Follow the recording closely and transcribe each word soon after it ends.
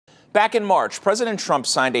Back in March, President Trump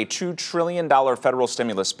signed a $2 trillion federal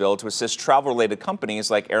stimulus bill to assist travel-related companies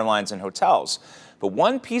like airlines and hotels. But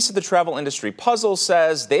one piece of the travel industry puzzle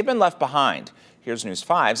says they've been left behind. Here's News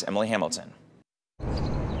 5's Emily Hamilton.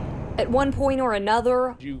 At one point or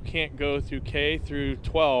another, you can't go through K through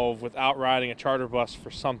 12 without riding a charter bus for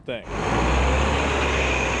something.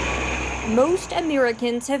 Most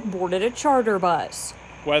Americans have boarded a charter bus.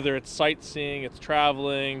 Whether it's sightseeing, it's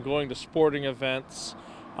traveling, going to sporting events,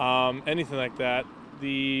 anything like that,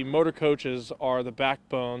 the motor coaches are the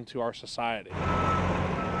backbone to our society.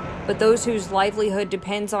 But those whose livelihood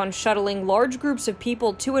depends on shuttling large groups of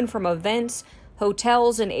people to and from events,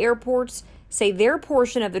 hotels, and airports say their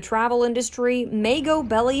portion of the travel industry may go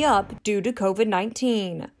belly up due to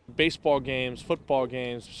COVID-19. Baseball games, football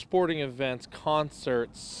games, sporting events,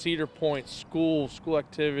 concerts, Cedar Point, school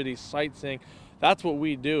activities, sightseeing. That's what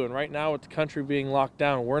we do, and right now with the country being locked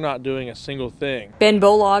down, we're not doing a single thing. Ben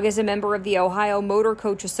Bolog is a member of the Ohio Motor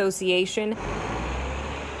Coach Association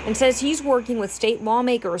and says he's working with state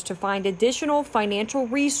lawmakers to find additional financial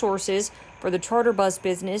resources for the charter bus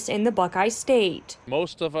business in the Buckeye State.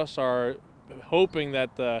 Most of us are hoping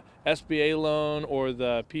that the SBA loan or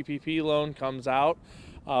the PPP loan comes out.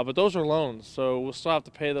 But those are loans, so we'll still have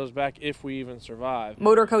to pay those back if we even survive.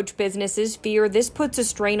 Motor coach businesses fear this puts a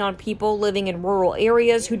strain on people living in rural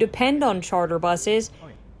areas who depend on charter buses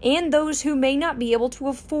and those who may not be able to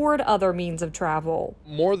afford other means of travel.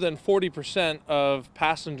 More than 40% of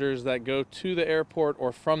passengers that go to the airport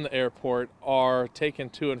or from the airport are taken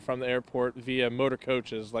to and from the airport via motor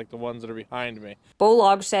coaches like the ones that are behind me.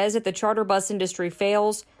 Bolog says if the charter bus industry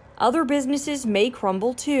fails, other businesses may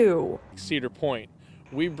crumble too. Cedar Point.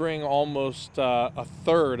 We bring almost a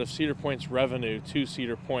third of Cedar Point's revenue to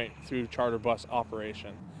Cedar Point through charter bus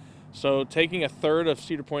operation. So taking a third of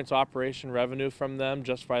Cedar Point's operation revenue from them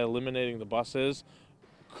just by eliminating the buses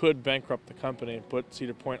could bankrupt the company and put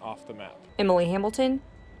Cedar Point off the map. Emily Hamilton,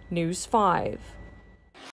 News 5.